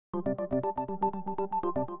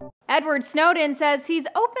Edward Snowden says he's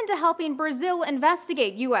open to helping Brazil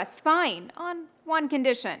investigate U.S. spying on one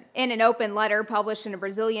condition. In an open letter published in a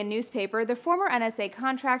Brazilian newspaper, the former NSA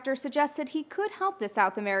contractor suggested he could help the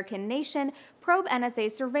South American nation probe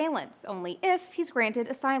NSA surveillance, only if he's granted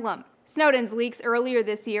asylum. Snowden's leaks earlier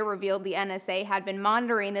this year revealed the NSA had been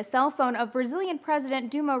monitoring the cell phone of Brazilian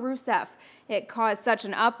President Dilma Rousseff. It caused such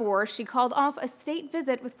an uproar, she called off a state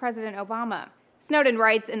visit with President Obama. Snowden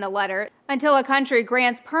writes in the letter, "Until a country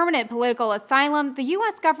grants permanent political asylum, the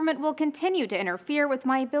U.S. government will continue to interfere with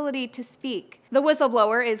my ability to speak." The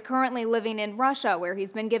whistleblower is currently living in Russia, where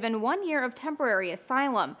he's been given 1 year of temporary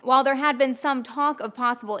asylum. While there had been some talk of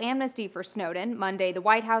possible amnesty for Snowden, Monday the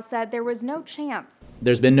White House said there was no chance.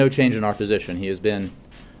 There's been no change in our position. He has been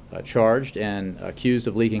charged and accused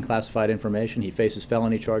of leaking classified information. He faces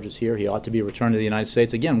felony charges here. He ought to be returned to the United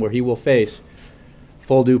States, again, where he will face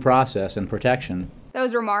full due process and protection.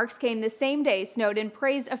 Those remarks came the same day Snowden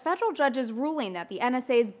praised a federal judge's ruling that the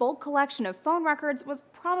NSA's bulk collection of phone records was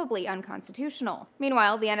probably unconstitutional.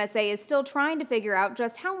 Meanwhile, the NSA is still trying to figure out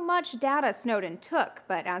just how much data Snowden took,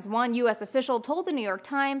 but as one U.S. official told the New York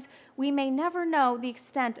Times, we may never know the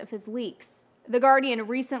extent of his leaks. The Guardian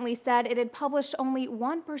recently said it had published only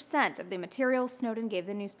 1% of the material Snowden gave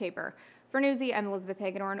the newspaper. For Newsy, I'm Elizabeth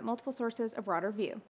Hagedorn, multiple sources, a broader view.